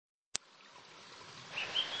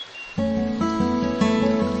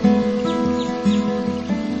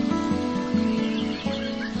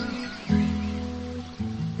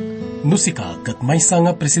Nusika kat maysa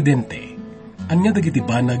nga presidente, anya dagiti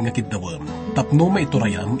banag nga kiddawem, tapno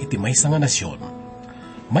maiturayam iti maysa nga nasyon.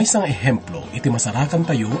 Maysa nga ehemplo iti masarakan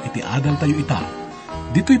tayo, iti adal tayo ita.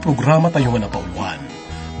 Dito'y programa tayo nga napauluan.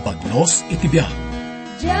 Bagnos iti biyak.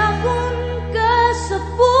 Diyakon ka sa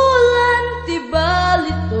bulan ti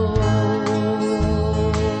balito,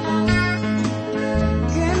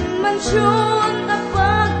 ken mansyon na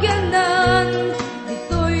pagyanan,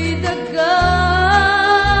 dito'y daga.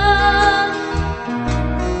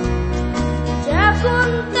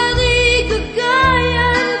 Diyakon tari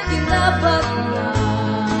gagayan tinabat na,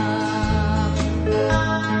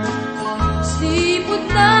 sipod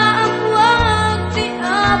na ang wag ti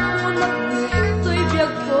apo na dito'y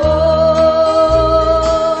biyag ko.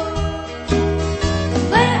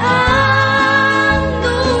 Bayang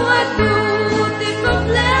nuwado ti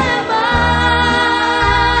problema,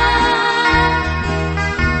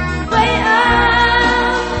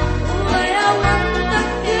 bayang umayawan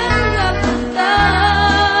takil nga punta,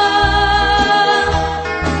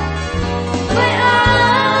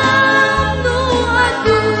 bayang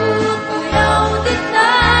nuwado tuyaw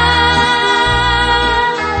dita.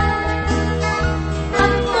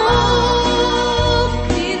 Amok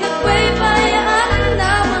di nagbaybayan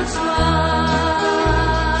naman swa,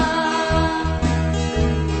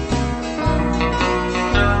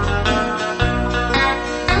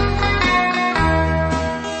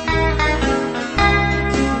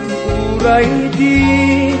 Uray di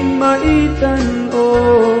maitan o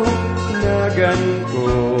nagan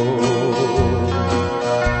ko,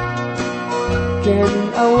 ken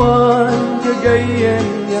awan kagayan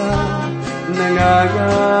nga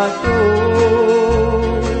nangangato.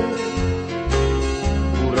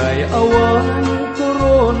 Uray awan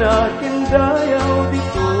korona ken dayaw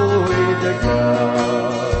dito'y daga,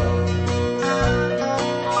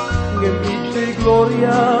 ngem ito'y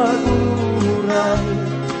gloria uray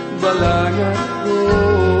balangat ko.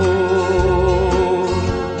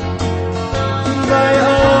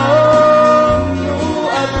 Bayang no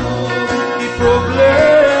ato ti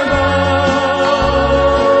problema,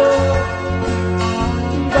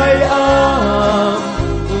 bayang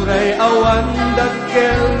uray awan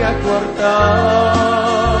dakkel nga kwarta,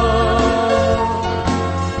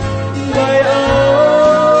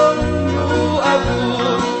 bayang no ato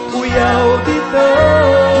uyaw dito.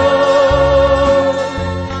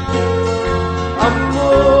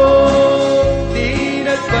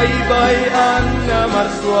 Baybayan nga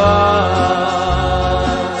marswan,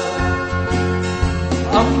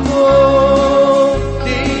 ammo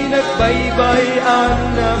di nagbaybayan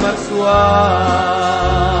nga marswan.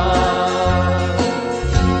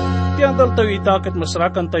 Tiyantal tayo itakat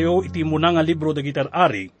masarakan tayo iti muna nga libro da gitar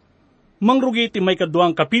ari, mangrugi iti may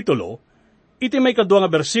kaduang kapitulo, iti may kaduang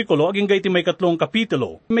nga bersikulo, aging ga iti may katlong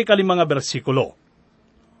kapitulo, may kalimang nga bersikulo.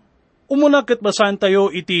 Umuna kat basahan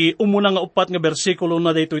tayo iti umuna nga upat nga bersikulo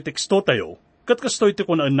na daytoy teksto tayo, kat kastoy ti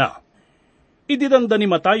kunaan na. Ididanda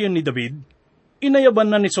ni matayan ni David,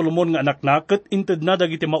 inayaban na ni Solomon nga anak na, kat inted na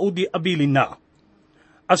dagiti maudi abilin na.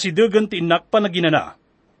 Asidegan ti inak panaginana,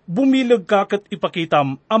 bumilag ka kat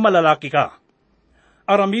ipakitam a malalaki ka.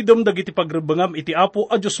 Aramidom dagiti pagrebengam iti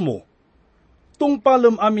apo a Diyos mo.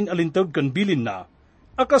 Tungpalam amin alintag kan bilin na,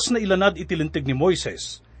 akas na ilanad iti linteg ni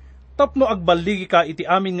Moises, tapno agbaligi ka iti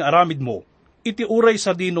amin nga aramid mo, iti uray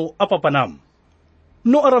sa dino apapanam.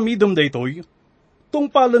 No aramidom daytoy,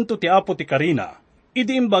 tungpalan to ti apo ti Karina,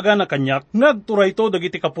 idi imbaga na kanyak, ngagturay to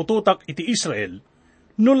dagiti kapututak iti Israel,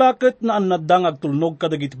 no laket na annadang agtulnog ka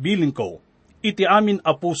dagiti bilin ko, iti amin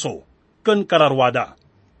apuso, ken kararwada.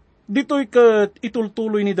 Ditoy ket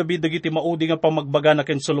itultuloy ni David dagiti maudi nga pamagbaga na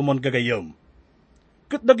ken Solomon gagayem.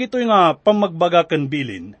 Ket dagitoy nga pamagbaga ken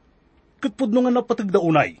bilin, ket pudno nga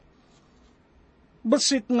napatagdaunay.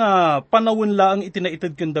 Basit nga panawin laang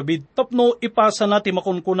itinaitid ken David, tapno ipasa na ti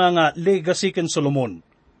makunkuna nga legacy ken Solomon.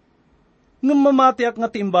 Ngem mamatiak nga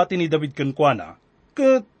tiimbati ni David ken kuana,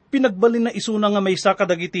 ket pinagbalin na isuna nga maysa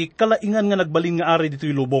kadagiti kalaingan nga nagbalin nga ari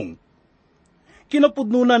ditoy lubong.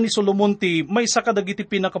 Kinapudno na ni Solomon ti maysa kadagiti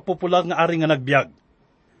pinakapopular nga ari nga nagbiag.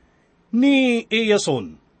 Ni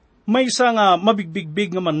Eyason, maysa nga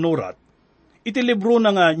mabigbigbig nga manurat, iti libro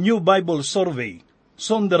na nga New Bible Survey,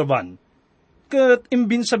 Sondervan, ket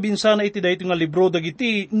imbinsa-binsa na iti dayto nga libro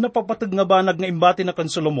dagiti napapateg nga banag nga imbati na kan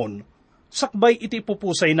Solomon, sakbay iti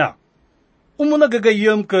pupusay na. Umuna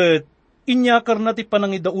gagayem ket inyakar na ti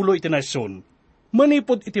panangidaulo iti nasyon,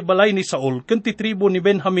 manipod iti balay ni Saul ken ti tribo ni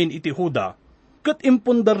Benjamin iti Huda, ket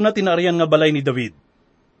impundar na tinarian nga balay ni David.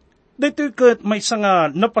 Daytoy ket maysa nga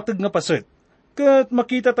napateg nga paset, ket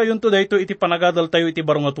makita tayon to dayto iti panagadal tayo iti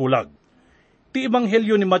baro nga tulag. Ti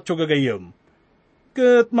ebanghelyo ni Matthew gagayem,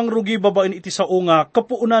 Ket mangrugi babaen iti sao nga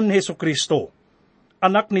kapuunan ni Hesu Kristo,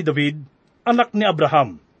 anak ni David, anak ni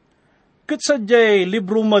Abraham. Ket sadyay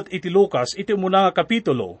libro met iti Lucas iti umuna nga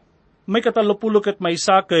kapitulo, may 30 ket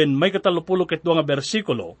maysa ken may 32 nga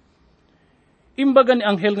bersikulo, imbaga ni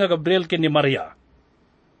Anghel nga Gabriel ken ni Maria.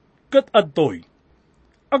 Ket adtoy,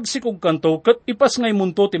 agsikog kanto ket ipas ngay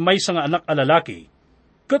munto ti maysa nga anak a lalaki,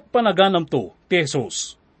 ket panaganam to ti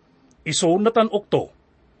Jesus. Iso natanok to,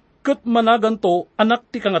 ket managanto anak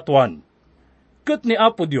ti kangatuan. Ket ni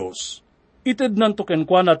Apo Dios, itednan to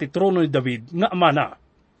kenkwana ti trono ni David nga amana.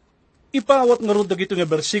 Ipawat nga rod dagito nga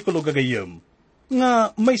bersikulo gagayem,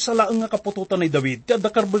 nga may salaang nga kapututan ni David, ti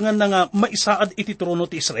adakarbengan na nga maisaad iti trono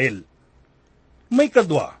ti Israel. May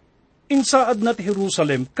kadwa, insaad na ti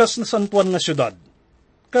Jerusalem kas nasantuan nga syudad,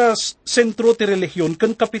 kas sentro ti relihiyon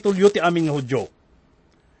ken kapitulyo ti aming nga Hudyo.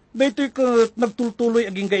 Daytoy ket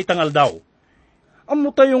nagtultuloy aging gaitangal daw.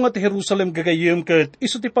 Ammo tayo nga ti Jerusalem gagayem ket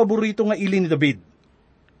isu ti paborito nga ili ni David.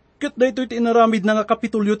 Ket daytoy ti inaramid na nga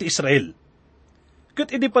kapitulyo ti Israel.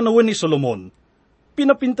 Ket idi panawon ni Solomon,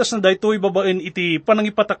 pinapintas na daytoy babaen iti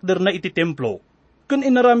panangipatakder na iti templo, ken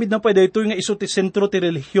inaramid na pa daytoy nga isu ti sentro ti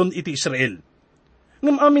relihiyon iti Israel.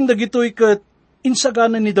 Ngem amin dagitoy ket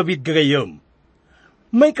insagana ni David gagayem.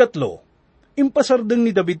 May katlo, impasardeng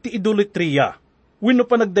ni David ti idolatria, wenno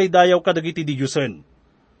panagdaydayaw kadagiti Diyosen.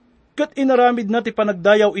 Ket inaramid na ti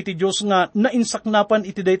panagdayaw iti Diyos nga nainsaknapan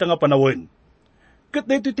iti dayta nga panawon. Ket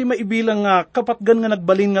daytoy ti maibilang nga kapatgan nga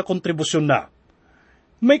nagbalin nga kontribusyon na.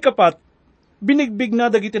 May kapat, binigbig na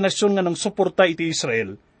dagiti nasyon nga nang suporta iti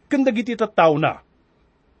Israel, ken dagiti tattao na.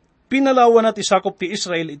 Pinalawan na ti sakop ti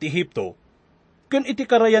Israel iti Ehipto, ken iti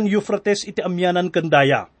karayan Euphrates iti amyanan ken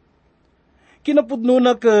daya. Kinapudno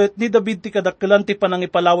na ket ni David ti kadakkelan ti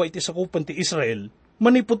panangipalawa iti sakupan ti Israel,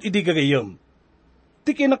 manipod idi gagayem.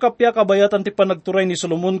 Ti kinakapya kabayatan ti panagturay ni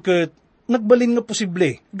Solomon ket nagbalin nga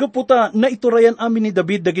posible, gaputa na iturayan amin ni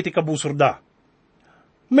David dagiti kabusorda.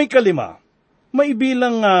 May kalima,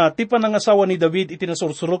 maibilang nga ti panangasawa ni David iti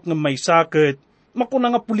nasursurok nga maysa ket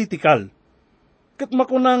makuna nga politikal. Ket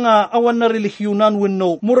makuna nga awan na relihiyonan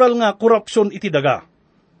wenno moral nga korupsyon iti daga.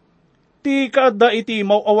 Ti kaadda iti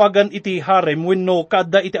mauawagan iti harem wenno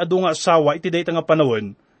kaadda iti adu nga asawa iti dayta nga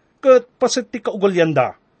panawon, ket paset ti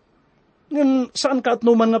kaugalyanda. Ngem saan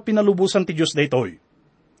kaatnuman nga pinalubusan ti Dios daytoy?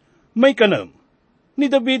 May kanam, ni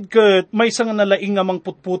David ket maysa nga nalaing nga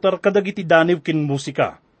mangputputar kadagiti daniw ken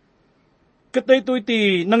musika. Ket daytoy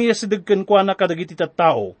ti nangyasideg ken kuana kadagiti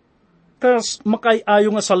tattao, kas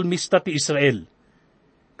makay-ayo nga salmista ti Israel.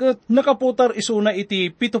 Ket nakaputar isuna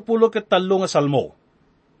iti 70 ket 3 nga salmo.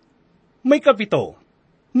 May kapito,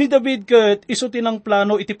 ni David ket isu tinang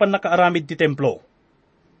plano iti pannakaaramid ti templo.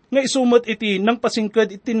 Nga isumet iti nang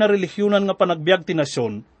pasingked iti narelihiyonan nga panagbiag ti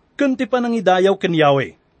nasyon, ken ti panangidayaw ken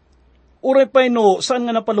Yahweh. Uray pay no saan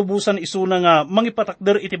nga napalubusan isuna nga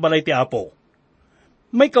mangipatakder iti balay ti Apo.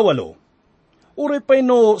 May kawalo, uray pay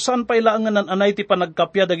no saan pay laang nga nananay ti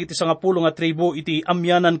panagkapya dagiti 10 nga tribo iti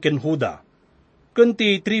amyanan ken Huda, ken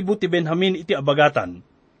ti tribo ti Benjamin iti abagatan.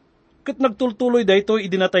 Ket nagtultuloy daytoy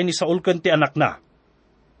idinatay ni Saul ken ti anak na.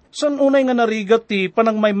 San unay nga narigat ti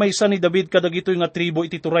panangmaymaysa ni David kadagitoy nga tribo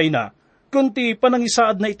iti turay na, ken ti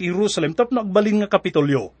panangisaad na iti Jerusalem tapno agbalin nga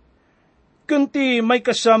kapitolyo. Ken ti may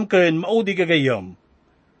kasyam ken maudi gagayam.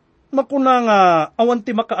 Makuna nga awan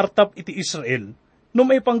ti makaartap iti Israel, no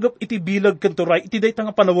may panggap iti bilag ken turay iti dayta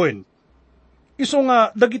nga panawon. Isu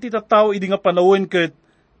nga dagiti tattao idi nga panawon ket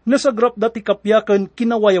nasagrap dati kapya ken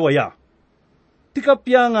kinawayawaya. Ti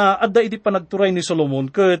kapya nga adda iti panagturay ni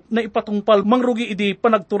Solomon ket naipatungpal mangrugi iti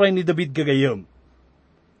panagturay ni David gagayem.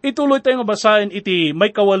 Ituloy tayo nga basahin iti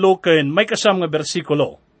may 8 ken may 9 nga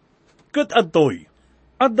bersikulo. Ket adtoy,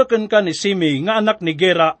 adda ken ka ni Simei nga anak ni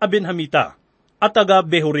Gera a Benhamita, at taga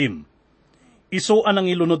Behurim. Isu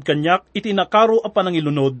anang ilunod kanyak iti nakaro a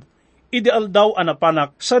panangilunod, ideal daw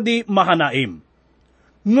anapanak sa di mahanaim.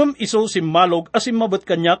 Ngem isu simmalog asim mabet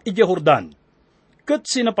kanyak iti Jordan. Ket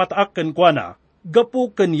sinapataak ken kuana, gapu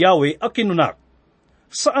ken Yahweh a kinunak.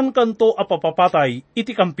 Saan kanto a papapatay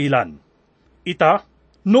iti kampilan? Ita,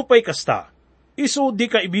 nupay kasta, isu di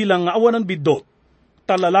ka ibilang nga awanan bidot,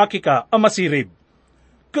 talalaki ka a masirib.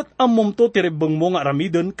 Ket ammom to tiribbeng mo nga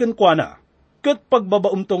aramiden ken kuana, ket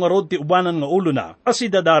pagbabaum to nga rod ti ubanan nga ulo na,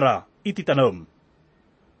 asidadara iti tanom.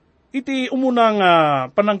 Iti umuna nga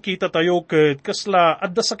panangkita tayo ket kasla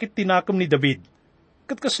adda sakit tinakam ni David,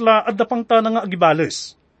 ket kasla adda pang tana nga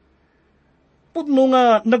agibales. Pudno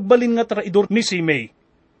nga nagbalin nga traidor ni Simei.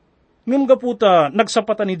 Ngem gaputa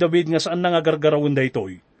nagsapatan ni David nga saan nga gargarawon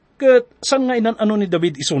daytoy. Ket saan nga inan-ano ni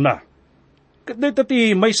David isuna. Ket dayta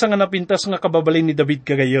ti maysa nga napintas nga kababalin ni David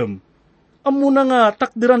kagayem. Amuna nga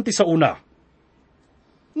takdiran ti sauna.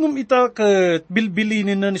 Ngum ita ket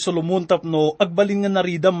bilbilinin na ni Solomon tapno agbalin nga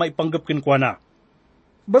naridam maipanggap ken kuana.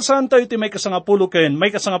 Basahan tayo ti may kasangapulo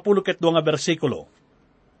ket dua nga bersikulo.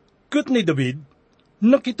 Ket ni David,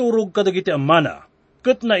 nakiturog kadagiti ammana,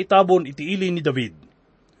 ket naitabon iti ili ni David.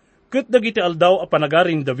 Ket dagiti aldaw a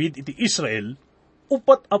panagarin ni David iti Israel,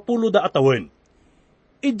 40 da atawen.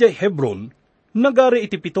 Ijay Hebron, nagari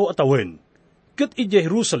iti 7 atawen. Ket ijay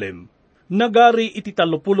Jerusalem, nagari iti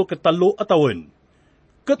 33 atawen.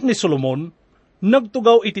 Ket ni Solomon,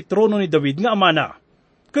 nagtugaw iti trono ni David nga amana,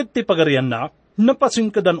 ket ti pagarian na,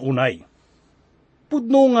 napasingkadan unay.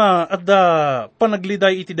 Pudno nga at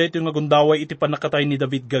panagliday iti dayto nga gundaway iti panakatay ni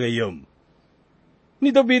David gagayom. Ni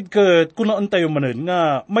David ket kunaan tayo manen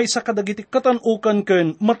nga may sakadagiti katanukan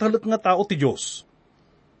ken matalek nga tao ti Dios.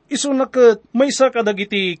 Isu na ket may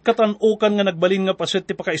sakadagiti katanukan nga nagbalin nga paset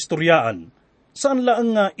ti pakaistoryaan. Saan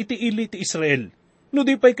laeng nga iti ili ti Israel, no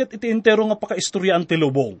di pay ket iti entero nga pakaistoryaan ti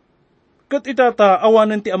lubong. Ket itata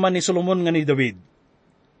awanen ti ama ni Solomon nga ni David.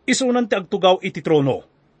 Isunan ti agtugaw iti trono.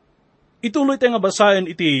 Ituloy tayo nga basahin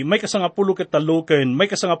iti may kasangapulo ket 3 ken may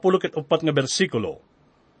kasangapulo ket 4 nga bersikulo.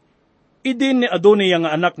 Idin ni Adoniya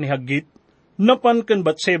nga anak ni Haggit, napan ken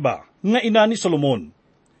Batseba nga ina ni Solomon.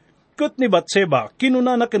 Ket ni Batseba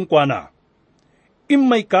kinunana ken kuana.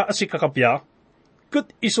 Immay ka si kakapya,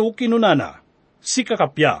 ket isu kinunana, si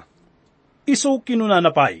kakapya. Isu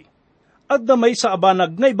kinunana pay. At damay sa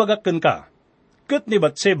abanag nga ibagak ken ka. Ket ni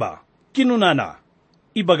Batseba kinunana,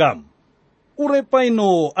 ibagam. Uray pay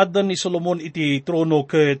no addan ni Solomon iti trono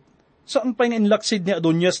ket saan pay nga inlaksid ni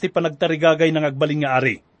Adonias ti panagtarigagay ng agbaling nga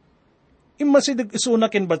ari. Imasidig isuna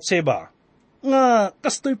ken Batseba nga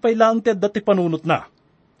kastoy pay lang ti adda ti panunot na.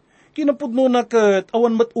 Kinapudno na ket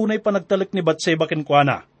awan met unay panagtalek ni Batseba ken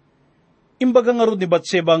kuana. Imbaga nga rod ni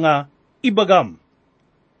Batseba nga ibagam.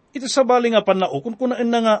 Ito sabali nga panao kun kunaan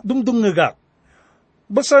na nga dumdumngegak.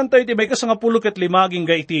 Basahan tayo iti may kasangapulo ket 5 aging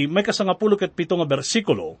iti may kasangapulo ket 7 nga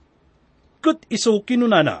bersikulo. Ket isu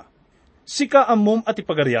kinunana, sika ammom at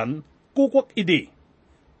ipagarian, kukwak idi.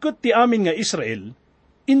 Ket ti amin nga Israel,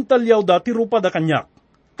 intalyaw da ti rupa da kanyak,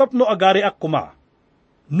 tapno agari ak kuma.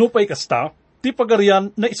 No pay kasta, ti pagarian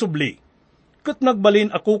na isubli. Ket nagbalin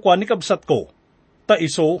ako kwa ni kabsat ko, ta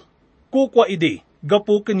iso, kukwa idi,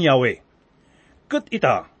 gapu ken Yahweh. Ket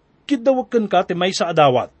ita, kidawag ken ka ti may sa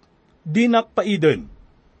adawat, dinak paiden.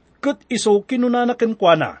 Ket iso kinunana ken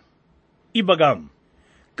kuana, ibagam.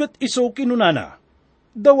 Ket iso kinunana,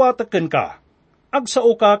 dawataken ka,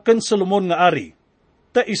 agsao ka ken Solomon nga ari,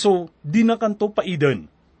 ta iso dinakanto paiden,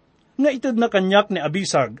 nga ited na kanyak ni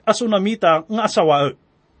Abisag asunamita nga asawa.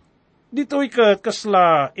 Dito'y ket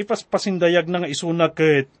kasla ipaspasindayag na nga isuna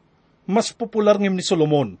ket mas popular ngem ni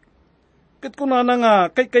Solomon, ket kunana nga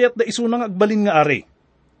kayat da isuna nga agbalin nga ari.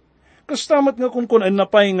 Kastamat nga kunkunan na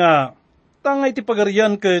pay nga, tangay ti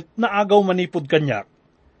pagarian ket naagaw manipod kanyak,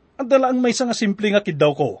 ang dalaan may nga simple nga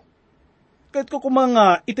kidaw ko. Kahit ko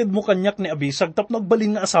kumanga ited mo kanyak ni Abisag tapno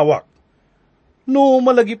agbalin nga asawak. No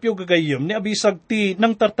malagip yung gagayim ni Abisag ti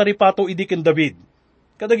nang tartaripato idi ken David.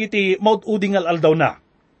 Kadag iti maud-udingal aldaw na.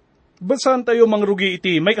 Basahan tayo mangrugi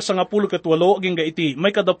iti may kasangapulo ket 8 aging iti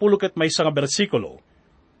may kadapulo ket may nga bersikulo.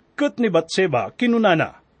 Ket ni Batseba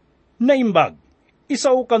kinunana, naimbag,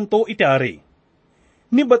 isao kanto iti ari.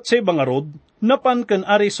 Ni Batseba nga rod, napan ken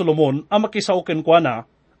ari Solomon a makisao ken kuana,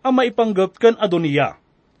 a maipanggap ken Adoniya.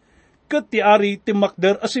 Ket ti ari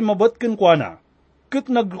timakder asimabat ken kuana, ket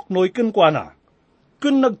nagluknoy ken kuana,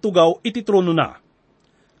 ken nagtugaw iti trono na.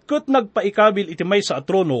 Ket nagpaikabil iti maysa a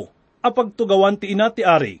trono, a pagtugawan ti ina ti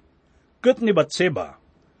ari, ket ni Batseba,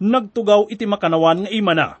 nagtugaw iti makanawan nga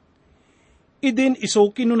ima na. Idin iso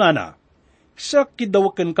kinunana, siya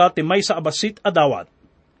kidawag ken ka ti maysa a basit adawat,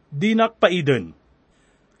 dinak paiden.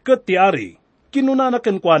 Ket ti ari, kinunana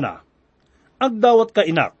ken kuana, agdawat ka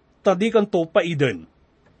inak, tadi kanto paiden.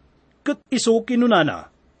 Ket isu kinunana,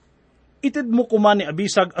 ited mo kuman ni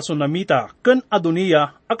Abisag asunamita ken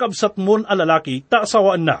Adoniya akabsat mon a lalaki ta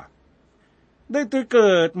asawaan na. Daytoy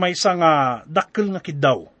ket maysa nga dakkel nga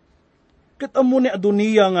kiddaw. Ket ammo ni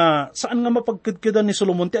Adoniya nga saan nga mapagkedkedan ni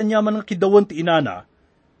Solomon ti anyaman nga kiddawan ti inana.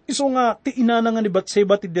 Isu nga ti inana nga ni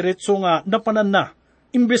Batseba ti diretso nga napanan na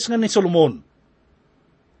imbes nga ni Solomon.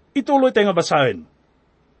 Ituloy tayo nga basahin.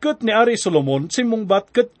 Ket ni ari Solomon simungbat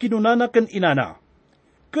ket kinunana ken inana.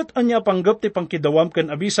 Ket anya panggap ti pangkidawam ken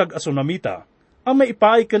Abisag asunamita, a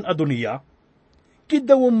maipaay ken Adoniya.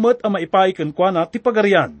 Kidawam met a maipaay ken kuana ti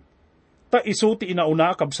pagarian. Ta isu ti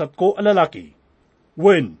inauna kabsat ko a lalaki.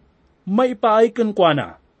 Wen, maipaay ken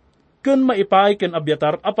kuana, ken maipaay ken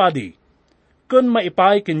Abiatar apadi, ken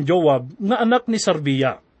maipaay ken Joab nga anak ni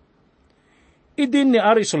Sarvia. Idin ni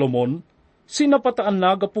ari Solomon, sinapataan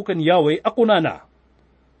na gapu ken Yahweh akunana.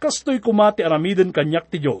 Kastoy kumati aramiden kanyak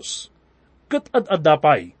ti Diyos. Ket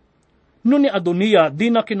ad-addapay. No ni Adoniya di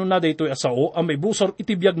na kinunada ito'y asao ang may busor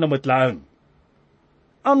itibiyag na matlaan.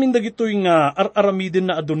 Amin dagito'y nga aramiden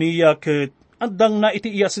na Adoniya ket andang na iti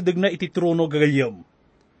iyasideg na iti trono gagayam.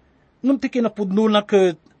 Ngam ti kinapudno na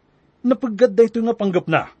ket napaggad da ito'y nga panggap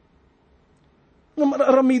na. Ngam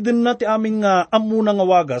aramiden na ti aming nga amuna nga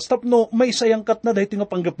wagas tapno may sayangkat na da ito'y nga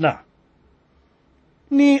panggap na.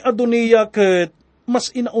 Ni Adoniya ket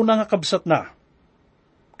mas inauna nga kabsat na.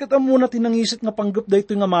 Ket amuna tinangisit nga panggap da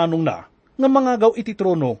ito'y nga manong na, nga mangagaw iti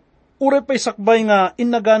trono, ure pa'y sakbay nga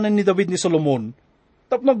inaganan ni David ni Solomon,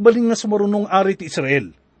 tap nagbaling nga sumarunong ari ti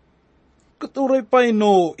Israel. Ket uray pa'y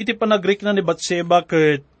no, iti panagrik na ni Batseba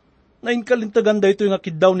ket nainkalintagan da ito'y nga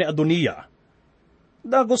kiddaw ni Adoniya.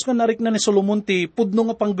 Dagos nga narik na ni Solomon ti pudno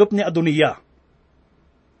nga panggap ni Adoniya.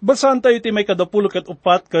 Basahan tayo ti may 24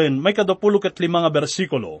 ken may 25 nga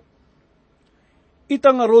bersikulo. Ita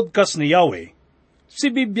nga rodkas ni Yahweh, si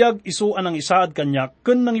bibiyag isuan ang isaad kanyak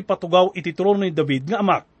ken nang ipatugaw iti trono ni David nga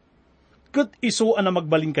amak. Ket isuan ang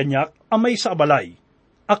magbaling kanyak amay sa abalay,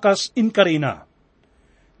 akas inkarina.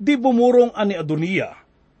 Di bumurong ani Adoniya,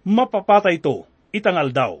 mapapatay to, itangal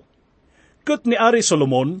daw. Ket ni Ari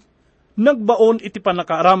Solomon, nagbaon iti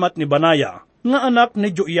panakaaramat ni Banaya, nga anak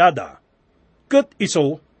ni Joiada. Ket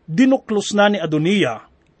iso, dinuklos na ni Adoniya,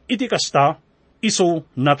 iti kasta, iso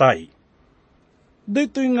natay.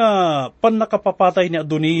 Dito'y nga panakapapatay ni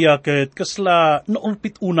Adoniya ket kasla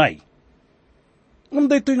naulpit unay. Ngam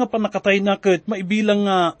dito'y nga panakatay na ket maibilang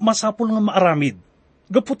nga masapol nga maaramid.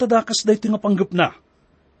 Gaputadakas dito'y nga panggap na.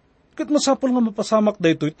 Ket masapol nga mapasamak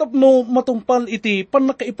dito'y tapno matungpal iti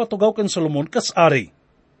panakaipatugaw ken Solomon kas ari.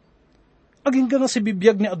 Aging nga si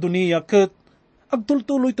bibiyag ni Adoniya ket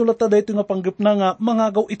agtultuloy tulata dito'y nga panggap na nga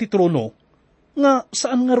mangagaw iti trono nga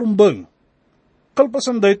saan nga rumbeng.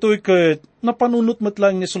 Kalpasan daytoy ket napanunot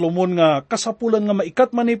metlang ni Solomon nga kasapulan nga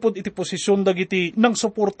maikat manipod iti posisyon dagiti nang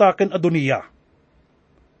suporta ken Adoniya.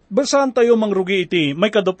 Basahan tayo mangrugi iti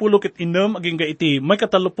may 26 aging ga iti may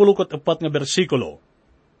 34 nga bersikulo.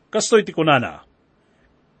 Kastoy ti kunana.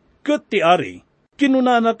 Ket ti ari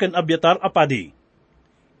kinunana ken Abiatar apadi.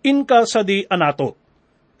 Inka sadi anatot.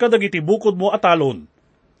 Kadagiti bukod mo atalon.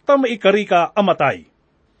 Ta maikari ka amatay.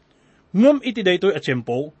 Ngem iti daytoy a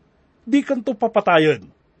tiempo di kanto papatayon.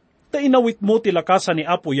 Ta inawit mo ti lakasan ni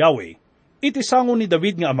Apo Yahweh, iti sango ni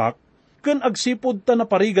David nga amak, ken agsipod ta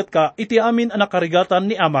naparigat ka iti amin a nakarigatan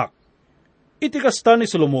ni amak. Iti kasta ni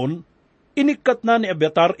Solomon, inikkat na ni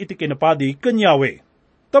Abiatar iti kinapadi ken Yahweh.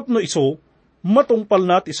 Tapno iso, matungpal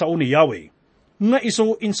na ti sao ni Yahweh, nga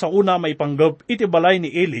iso insauna may panggap iti balay ni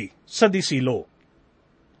Eli sa disilo.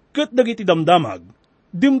 Ket dagiti damdamag,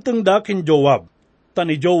 dimteng da ken Joab,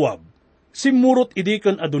 tani Joab, simurot idi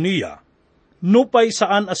ken Adoniya, nupay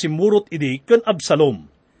saan asimurot idi ken Absalom.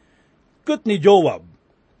 Ket ni Joab,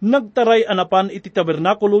 nagtaray anapan iti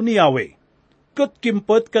tabernakulo ni Yahweh, ket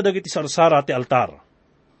kimpet kadagiti sarsara ti altar.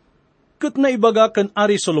 Ket naibaga ken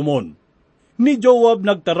Ari Solomon, ni Joab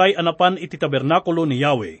nagtaray anapan iti tabernakulo ni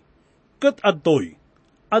Yahweh, ket adtoy,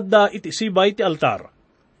 adda iti sibay ti altar.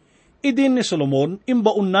 Idin ni Solomon,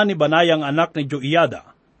 imbaon na ni Banayang anak ni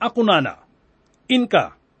Joiada, akunana,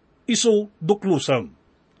 inka, iso duklusam.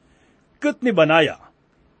 Ket ni Banaya,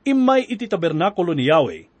 imay iti tabernakulo ni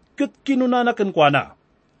Yahweh, ket kinunanaken kuana.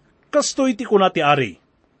 Kastoy ti kuna ti ari,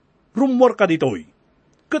 rumor ka ditoy,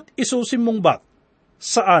 ket iso simmungbat,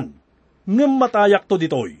 saan, ngem matayak to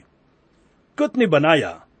ditoy. Ket ni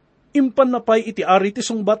Banaya, impan napay iti ari ti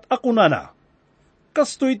sungbat akunana.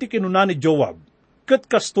 Kastoy ti kinuna ni Joab, ket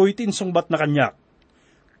kastoy ti insungbat na kanyak.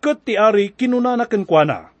 Ket ti ari kinunanaken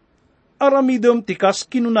kuana. Aramidem tikas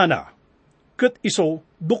kinunana, ket iso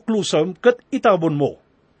duklusam ket itabon mo.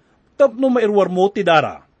 Tapno mairwar mo ti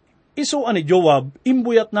dara, iso ani Joab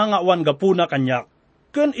imbuyat na nga awan gapuna kanyak,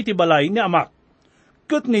 ken iti balay ni amak.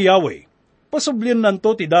 Ket ni Yahweh, pasublin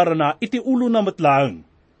nanto ti dara na iti ulo na matlaeng.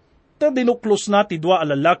 Ta dinuklos na ti dua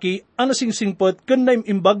alalaki anasingsingpet ken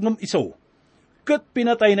naimimbag ngem iso, ket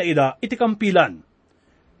pinatay na ida iti kampilan.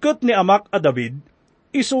 Ket ni amak a David,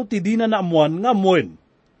 iso ti dina na amuan nga amuen,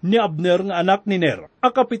 ni Abner nga anak ni Ner, a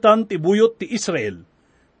kapitan ti buyot ti Israel,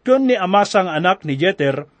 ken ni Amasa nga anak ni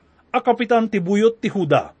Jeter, a kapitan ti buyot ti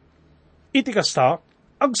Huda. Iti kasta,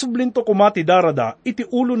 agsublinto kumati darada iti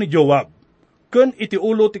ulo ni Joab, ken iti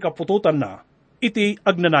ulo ti kapututan na, iti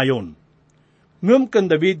agnanayon. Ngem ken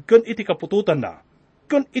David ken iti kapututan na,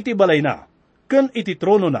 ken iti balay na, ken iti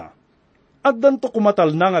trono na. Addanto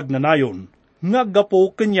kumatal na agnanayon,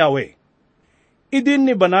 ngaggapo ken Yahweh. Idin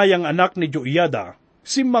ni Banayang anak ni Joiada,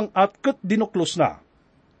 simmangat ket dinuklos na,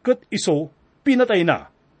 ket iso pinatay na,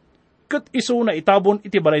 ket iso na itabon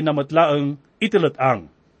iti balay na matlaeng itiletang.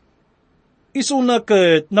 Isuna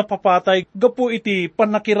ket napapatay gapo iti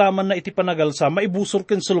panakiraman na iti panagalsa maibusor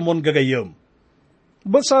ken Solomon gagayem.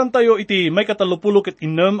 Basahan tayo iti may 36 ket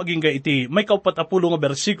 6 aging iti may 40 nga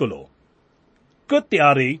bersikulo. Ket ti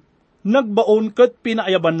ari, nagbaon ket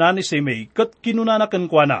pinaayaban na ni Simei ket kinunana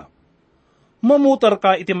ken kuana. Mamutar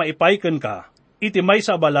ka iti maipay ken ka, iti may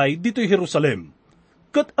sa balay dito'y Jerusalem.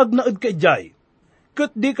 Ket agnaed ka ijay,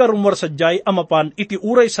 ket di ka rumor sa jay amapan iti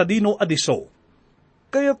uray sa dino adiso.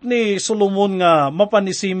 Kayat ni Solomon nga mapan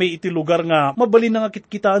ni Simei iti lugar nga mabali na nga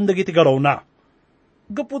kitkitaan dagiti garaw na.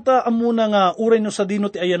 Gaputa amuna nga uray no sa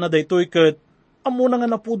dino ti ayan na daytoy ket amuna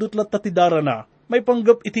nga napudot lat tatidara na may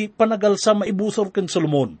panggap iti panagalsa maibusor ken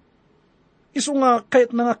Solomon. Isu nga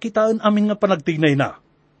kayat na nga kitaan amin nga panagtignay na.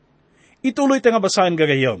 Ituloy ta nga basahan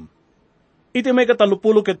gagayam. Iti may 37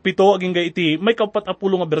 ket 7 aging iti may 40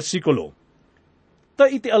 nga bersikulo.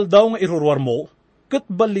 Ta iti aldaw nga iruruar mo ket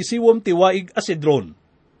balisiwom ti waig asidron.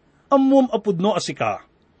 Ammom apudno asika,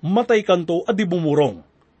 matay kanto adi bumurong.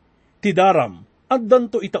 Tidaram,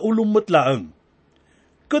 addanto itaulong matlaeng.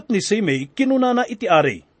 Ket ni Simei kinunana iti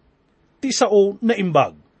ari. Ti sao na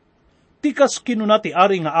imbag. Tikas kinuna ti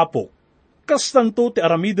ari nga apo. Kastanto ti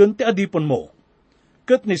aramidon ti adipon mo.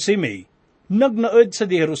 Ket ni Simei, nagnaed sa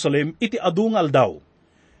di Jerusalem iti adu nga aldaw.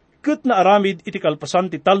 Ket naaramid iti kalpasan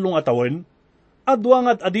ti 3 atawen, adwa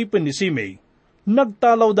nga adipon ni Simei,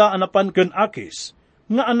 nagtalaw da anapan ken Akis,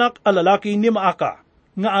 nga anak alalaki ni Maaka,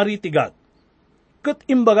 nga ari tigat. Ket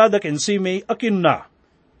imbagada ken Simei akin na,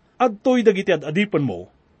 adtoy dagiti adipon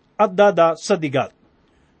mo, at dada sa digat.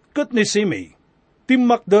 Ket ni Simei,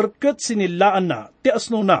 timmakder ket sinilaan na, ti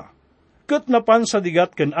asno na, ket napan sa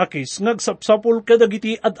digat ken Akis, ngagsapsapol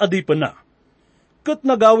kadagiti adipon na. Ket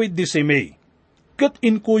nagawid di Simei, ket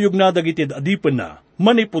inkuyog na dagiti adipon na,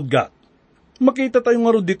 manipudgat. Makita tayo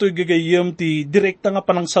nga ro dito'y gagayem ti direkta nga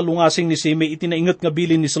panangsalungasing ni Simei iti naingat nga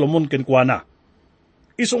bilin ni Solomon ken kuana.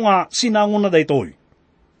 Isu nga sinangon na daytoy.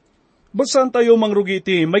 Basahan tayo mangrugi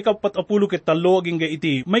iti may 40 ket 3 aging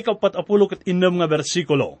iti may 40 ket 6 nga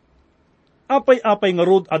bersikulo. Apay-apay nga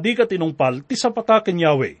rod adi ka tinungpal ti sapata ken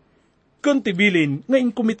Yahweh. Ken ti bilin nga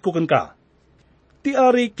inkumit ko ken ka. Ti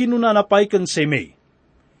ari kinunanapay ken Simei.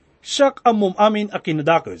 Siak ammom amin a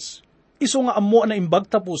kinadakes. Isu nga ammo na imbag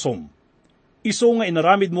tapusom. Iso nga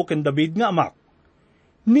inaramid mo ken David nga amak.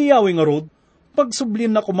 Ni Yahweh nga rod,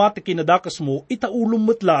 pagsublin na kumati kinadakas mo, itaulong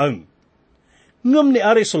matlaang. Ngam ni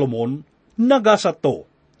Ari Solomon, nagasat to,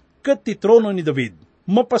 ket ti trono ni David,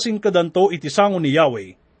 mapasing kadanto iti sango ni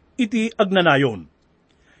Yahweh, iti agnanayon.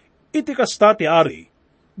 Iti kasta ti Ari,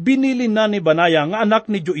 binilin na ni Banaya nga anak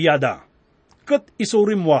ni Joiada, ket iso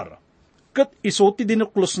rimwar, ket iso ti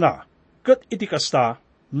dinuklos na, ket iti kasta,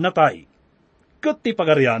 natay. Ket ti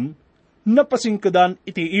pagarian, napasingkadan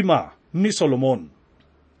iti ima ni Solomon.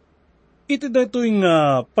 Iti daytoy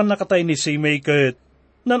nga panakatay ni Simei ket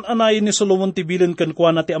nananay ni Solomon ti bilen ken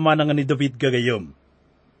kuana ti amana nga ni David gagayem.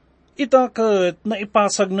 Ita ket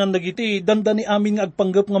naipasag nan dagiti dandani amin nga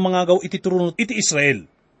agpanggep nga mangagaw iti trono iti Israel.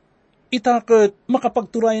 Ita ket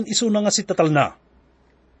makapagturayan isu na nga si tatal na.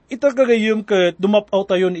 Ita gagayem ket dumapaw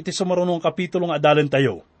tayon iti sumarunong kapitulo nga adalan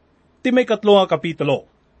tayo. Ti may 3 nga kapitulo.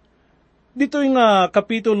 Dito nga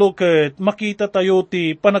kapitulo ket makita tayo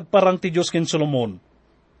ti panagparang ti Diyos ken Solomon.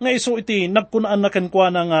 Nga iso iti nagkunaan na ken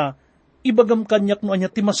kuana nga ibagam kanyak no anya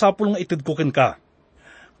ti masapul nga ited ko ken ka.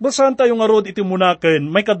 Basahan tayo nga rod iti munaken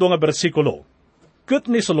may 2 nga bersikulo. Ket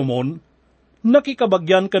ni Solomon,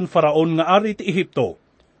 nakikabagyan ken Faraon nga ari ti Ehipto,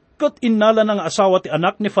 ket innala na nga asawa ti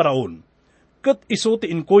anak ni Faraon. Ket iso ti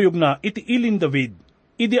inkuyog na iti ilin David,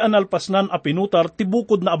 idi analpasnan a pinutar ti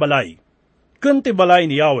bukod na abalay. Ken ti balay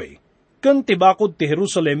ni Yahweh, ken ti bakod ti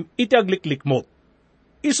Jerusalem iti agliklikmot.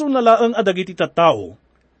 Isu nalaeng adagiti tattao,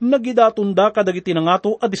 nagidatunda kadagiti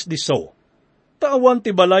nangato adisdiso. Taawan ti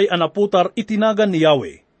balay anaputar itinagan ni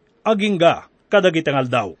Yahweh, agingga kadagiti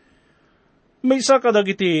ngaldaw. May isa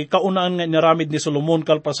kadagiti kaunaan nga inaramid ni Solomon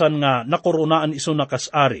kalpasan nga nakorunaan isu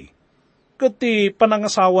nakasari. Ket ti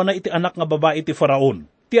panangasawa na iti anak nga babae ti Faraon,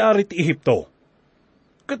 ti ari ti Ehipto.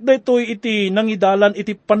 Ket daytoy iti nangidalan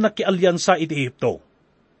iti panakialyansa iti Ehipto.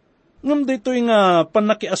 Ngam dito'y nga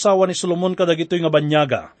panakiasawa ni Solomon kadagito'y nga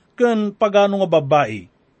banyaga, ken pagano nga babae,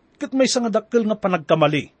 ket may nga dakkel nga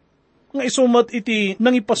panagkamali. Nga isumat iti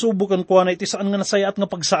nangipasubukan ko na iti saan nga nasayat nga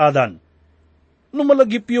pagsaadan.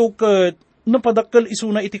 Numalagipyo ket napadakkel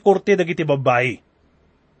isuna iti korte dagiti babae.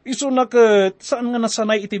 Isuna ket saan nga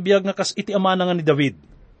nasanay iti biyag nga kas iti amana nga ni David.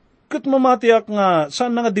 Ket mamatiak nga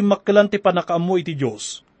saan nga dimakkelan ti panakaammo iti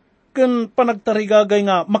Dios. Ken panagtarigagay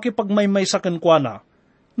nga makipagmaymay sa ken kuana.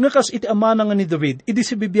 Nga kas iti amana nga ni David, idi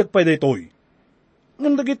si bibiyag pa daytoy.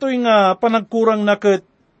 Ngam dagitoy nga panagkurang na ket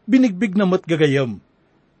binigbig na met gagayam.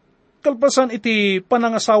 Kalpasan iti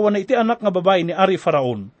panangasawa na iti anak nga babae ni Ari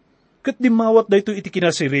Faraon, ket dimawat daytoy iti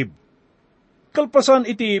kinasirib. Kalpasan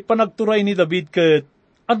iti panagturay ni David ket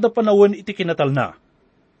adda panawon iti kinatalna.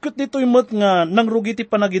 Ket ditoy met nga nangrugi ti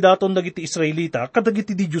panagidaton dagiti Israelita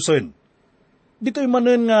kadagiti Diyosen. Ditoy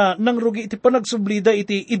manen nga nangrugi iti panagsublida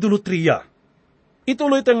iti idolotriya.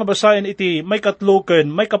 Ituloy tayo nga basayan iti may 3 ken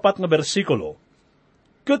may 4 nga bersikulo.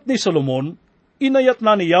 Ket ni Solomon, inayat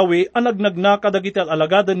na ni Yahweh ang nagnagna kadagiti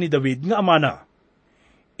alagadan ni David nga amana.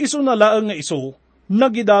 Isu na laeng nga isu,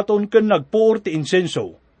 nagidaton ken nagpuor ti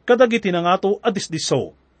insenso, kadagiti nangato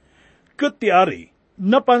adisdiso. Ket ti Ari,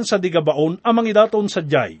 napan sa digabaon amang idaton sa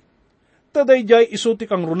jay. Tadayjay isu ti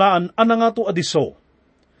kang runaan anangato adiso.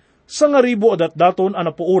 Sa nga ribo adat daton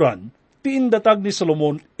anapuuran, ti indatag ni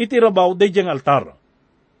Solomon iti rabaw dayjang altar.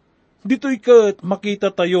 Dito'y ket makita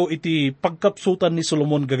tayo iti pagkapsutan ni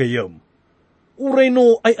Solomon gagayam. Uray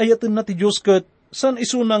no ay ayaten na ti Diyos ket san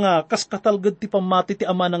isu na nga kaskatalgad ti pamati ti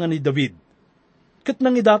ama nga ni David. Ket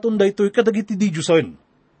nangidaton daytoy kadagiti Diyosen.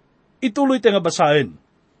 Ituloy tayo nga basaen.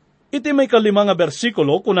 Iti may 5 nga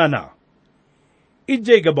bersikulo kunana.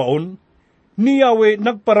 Ijay gabaon, ni Yahweh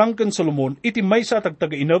nagparang ken Solomon iti maysa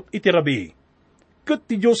tagtagainep iti rabi. Ket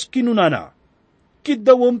ti Diyos kinunana,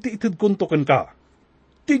 kiddawem ti itidkuntoken ka.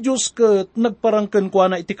 Ti Diyos ket nagparang ken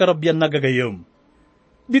kuana iti karabyan nagagayem.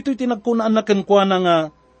 Dito'y tinagkunaan na ken kuana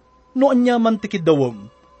nga, no anyaman ti kiddawem,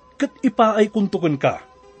 ket ipaay kuntoken ka.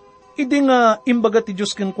 Idi nga imbaga ti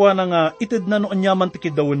Diyos ken kuana nga ited na no anyaman ti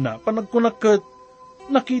kiddawen na, panagkunak ket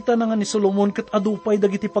nakita na nga ni Solomon ket adupay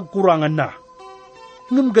dagiti pagkurangan na.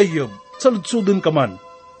 Ngem gayem, saludsuden ka man.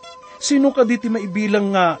 Sino ka di ti maibilang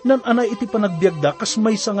nga nananay iti panagbiagda kas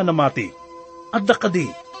maysa nga namati? Adda ka di.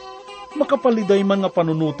 Makapaliday man nga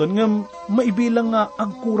panunutan ngem maibilang nga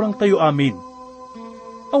agkurang tayo amin.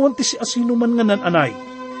 Awan ti si asino man nga nananay.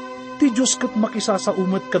 Ti Diyos ket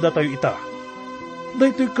makisasaumet kada tayo ita.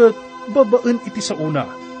 Daytoy ket babaen iti sa una.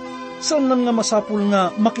 Saan man nga masapul nga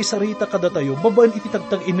makisarita kada tayo, babaen iti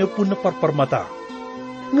tagtag inepon na parparmata.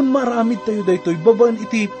 Ngem maramid tayo daytoy, babaen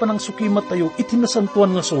iti panangsukimat tayo, iti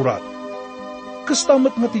nasantuan nga surat.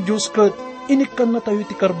 Kastamat nga ti Diyos ket inikkan na tayo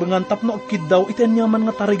iti karbengan tapno agkid daw iti anyaman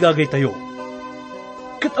nga tarigagay tayo.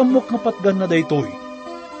 Ket amok nga patgan na daytoy,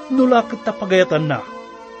 nulakit ta pagayatan na.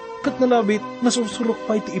 Ket nalabit nasusurok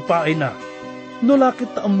pa iti ipaay na.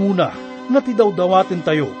 Nulakit ta amuna nga ti dawdawaten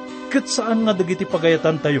tayo. Ket saan nga dagiti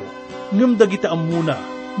pagayatan tayo, ngem dagiti amuna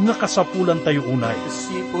nga kasapulan tayo unay.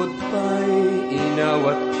 Sipod pa'y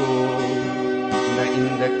inawat ko, na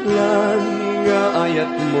indaklan nga ayat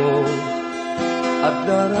mo, at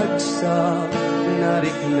daragsa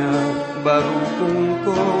narik na barukong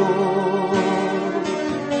ko.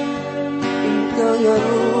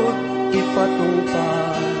 Inkangarot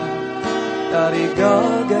ipatungpad,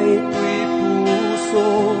 tarigagay ko'y puso,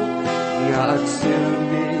 nga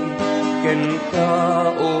agsilbi ken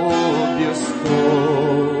ka, o Diyos ko.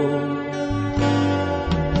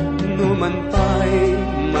 Numan pa'y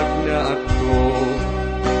magnaak ko,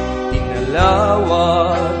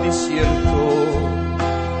 ingalawa disyerto,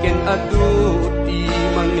 ken aduti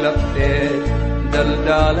manglapted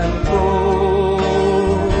daldalan ko.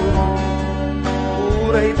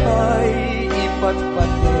 Uray pa'y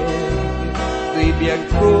ipatpated, tuy biyag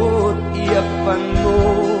ko't iapan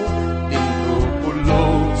mo,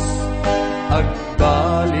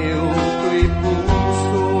 agbaliw ko'y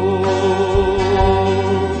puso.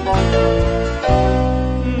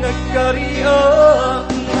 Nagkaria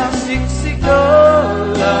nga siksikalain,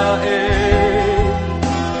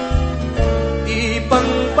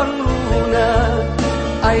 ipangpangruna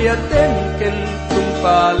ayaten ken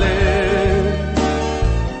tumpalen.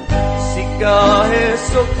 Sika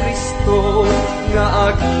Heso Kristo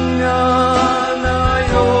nga agnanayon,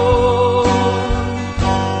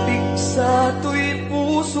 sato'y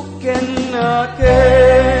puso ken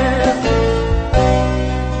naken,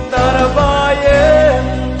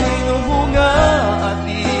 tarabayen tinuhunga at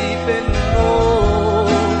ipen mo,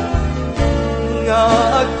 nga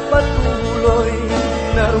agpatuloy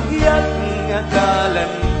narugyat nga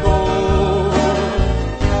dalan ko.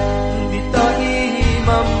 Di ta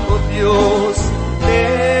imam o Diyos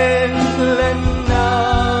tenglen na,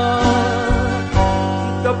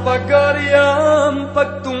 kapagaryam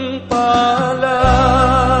pagtungpala.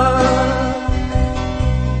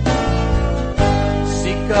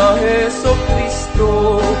 Sika Heso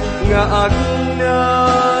Kristo nga agnanayon,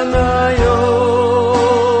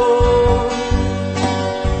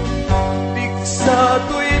 piksa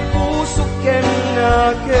to'y puso ken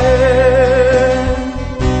naken.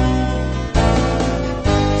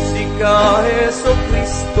 Sika Heso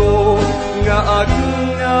Kristo nga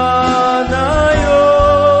agnanayon,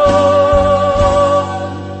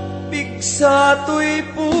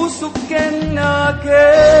 to'y puso ken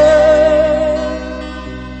akin.